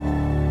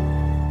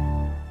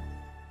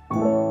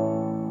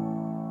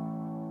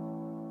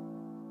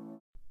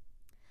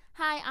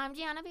Hi, I'm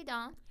Gianna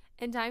Vidal.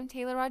 And I'm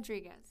Taylor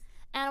Rodriguez.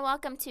 And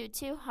welcome to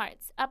Two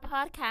Hearts, a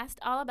podcast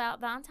all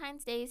about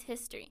Valentine's Day's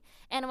history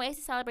and ways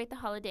to celebrate the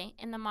holiday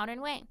in the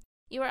modern way.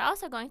 You are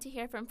also going to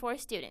hear from 4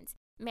 students,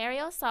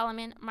 Mariel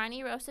Solomon,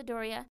 Marnie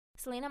Rosadoria,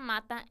 Selena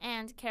Mata,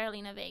 and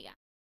Carolina Vega.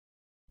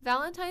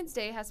 Valentine's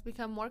Day has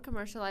become more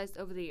commercialized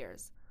over the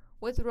years,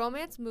 with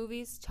romance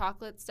movies,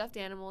 chocolate, stuffed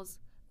animals,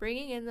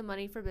 bringing in the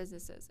money for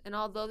businesses. And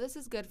although this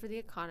is good for the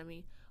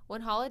economy,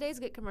 when holidays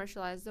get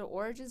commercialized, their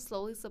origins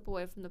slowly slip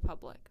away from the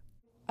public.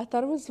 I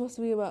thought it was supposed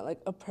to be about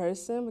like a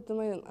person, but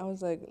then I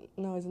was like,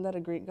 no, isn't that a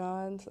Greek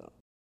god? So.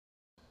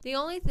 The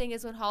only thing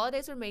is when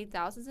holidays were made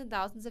thousands and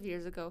thousands of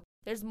years ago,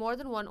 there's more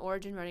than one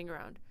origin running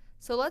around.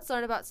 So let's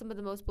learn about some of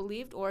the most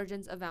believed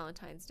origins of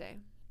Valentine's Day.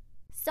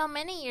 So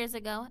many years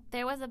ago,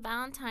 there was a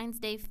Valentine's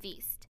Day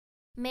feast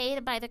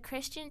made by the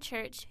Christian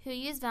church who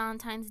used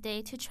Valentine's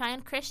Day to try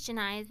and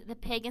Christianize the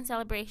pagan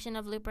celebration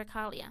of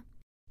Lupercalia.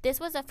 This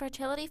was a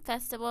fertility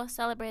festival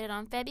celebrated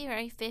on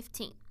February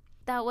 15th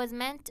that was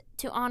meant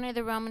to honor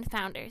the Roman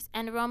founders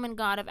and Roman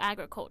god of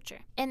agriculture.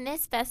 In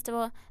this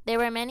festival, there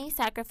were many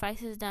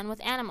sacrifices done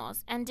with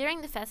animals, and during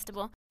the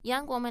festival,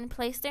 young women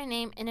placed their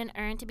name in an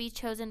urn to be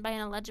chosen by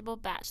an eligible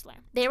bachelor.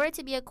 They were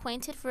to be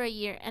acquainted for a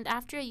year, and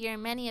after a year,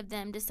 many of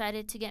them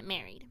decided to get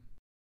married.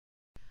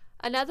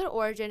 Another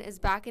origin is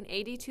back in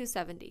AD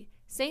 270.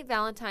 St.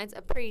 Valentine's,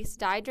 a priest,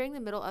 died during the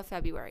middle of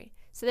February,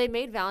 so they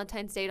made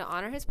Valentine's Day to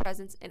honor his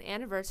presence and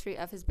anniversary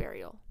of his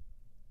burial.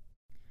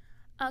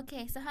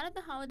 Okay, so how did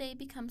the holiday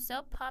become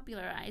so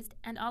popularized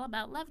and all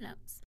about love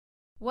notes?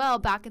 Well,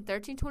 back in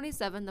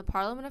 1327, the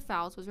Parliament of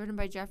Fowls was written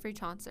by Geoffrey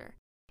Chaucer.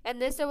 In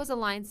this there was a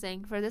line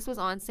saying, "For this was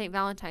on St.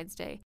 Valentine's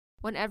Day,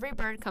 when every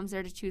bird comes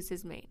there to choose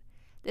his mate."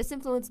 This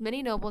influenced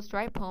many nobles to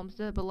write poems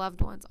to their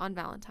beloved ones on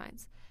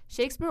Valentine's.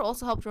 Shakespeare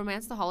also helped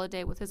romance the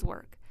holiday with his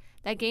work,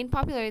 that gained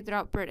popularity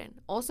throughout Britain.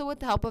 Also with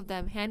the help of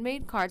them,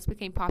 handmade cards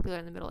became popular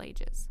in the Middle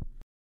Ages.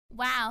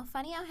 Wow,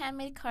 funny how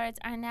handmade cards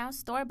are now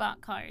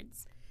store-bought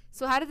cards.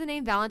 So how did the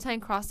name Valentine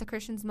cross the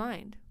Christian's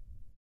mind?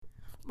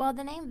 Well,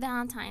 the name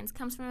Valentine's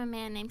comes from a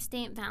man named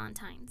Saint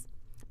Valentine's.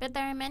 But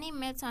there are many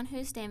myths on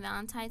who Saint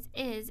Valentine's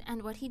is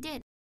and what he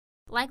did,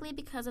 likely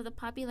because of the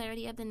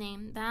popularity of the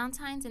name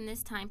Valentine's in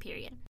this time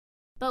period.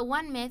 But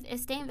one myth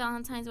is Saint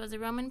Valentine's was a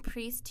Roman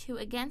priest who,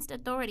 against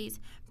authorities,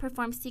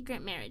 performed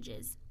secret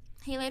marriages.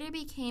 He later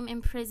became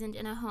imprisoned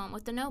in a home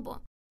with a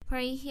noble,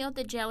 where he healed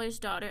the jailer's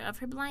daughter of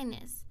her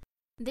blindness.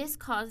 This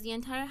caused the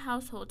entire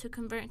household to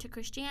convert to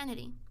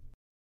Christianity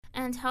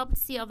and helped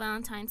seal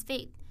Valentine's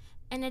fate.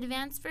 In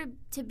advance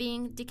to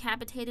being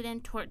decapitated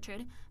and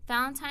tortured,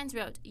 Valentine's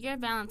wrote, "Your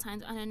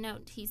Valentine's" on a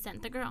note he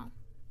sent the girl.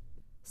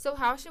 So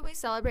how should we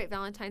celebrate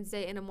Valentine's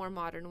Day in a more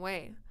modern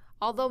way?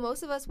 Although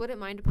most of us wouldn't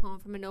mind a poem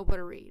from a noble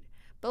to read.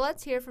 But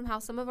let's hear from how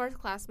some of our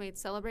classmates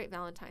celebrate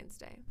Valentine's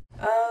Day.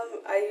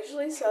 I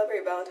usually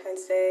celebrate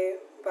Valentine's Day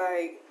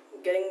by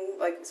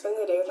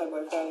spending the day with my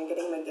boyfriend and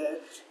getting him a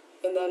gift.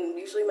 And then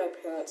usually my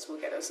parents will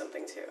get us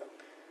something too.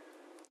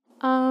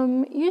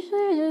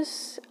 Usually I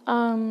just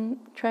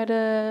try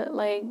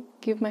to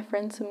give my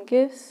friends some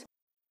gifts.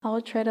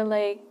 I'll try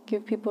to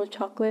give people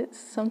chocolates.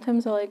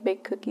 Sometimes I'll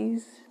bake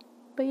cookies.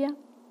 But yeah.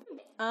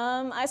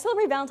 I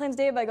celebrate Valentine's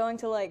Day by going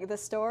to the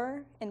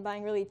store and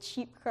buying really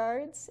cheap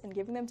cards and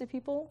giving them to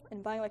people,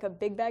 and buying a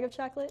big bag of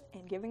chocolate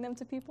and giving them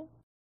to people.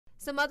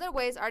 Some other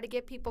ways are to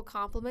give people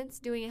compliments,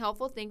 doing a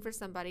helpful thing for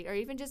somebody, or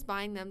even just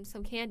buying them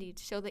some candy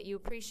to show that you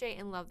appreciate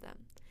and love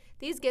them.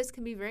 These gifts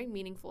can be very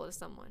meaningful to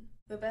someone.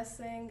 The best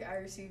thing I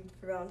received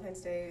for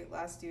Valentine's Day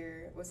last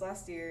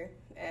year,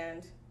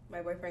 and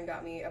my boyfriend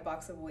got me a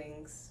box of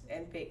wings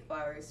and fake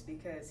flowers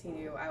because he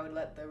knew I would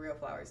let the real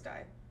flowers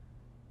die.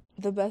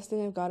 The best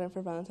thing I've gotten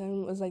for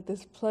Valentine was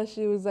this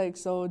plushie was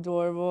so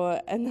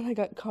adorable, and then I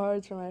got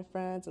cards from my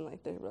friends and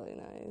they're really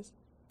nice.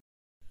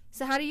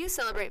 So how do you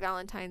celebrate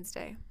Valentine's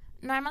Day?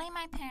 Normally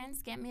my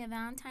parents get me a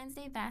Valentine's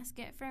Day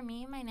basket for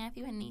me, my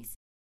nephew, and niece.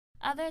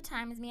 Other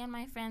times me and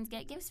my friends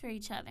get gifts for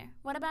each other.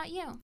 What about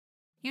you?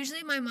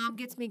 Usually my mom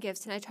gets me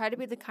gifts and I try to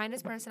be the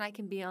kindest person I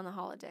can be on the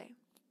holiday.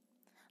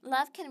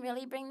 Love can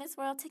really bring this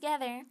world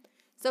together.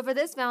 So for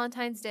this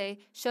Valentine's Day,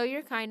 show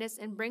your kindness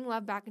and bring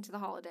love back into the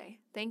holiday.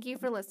 Thank you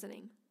for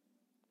listening.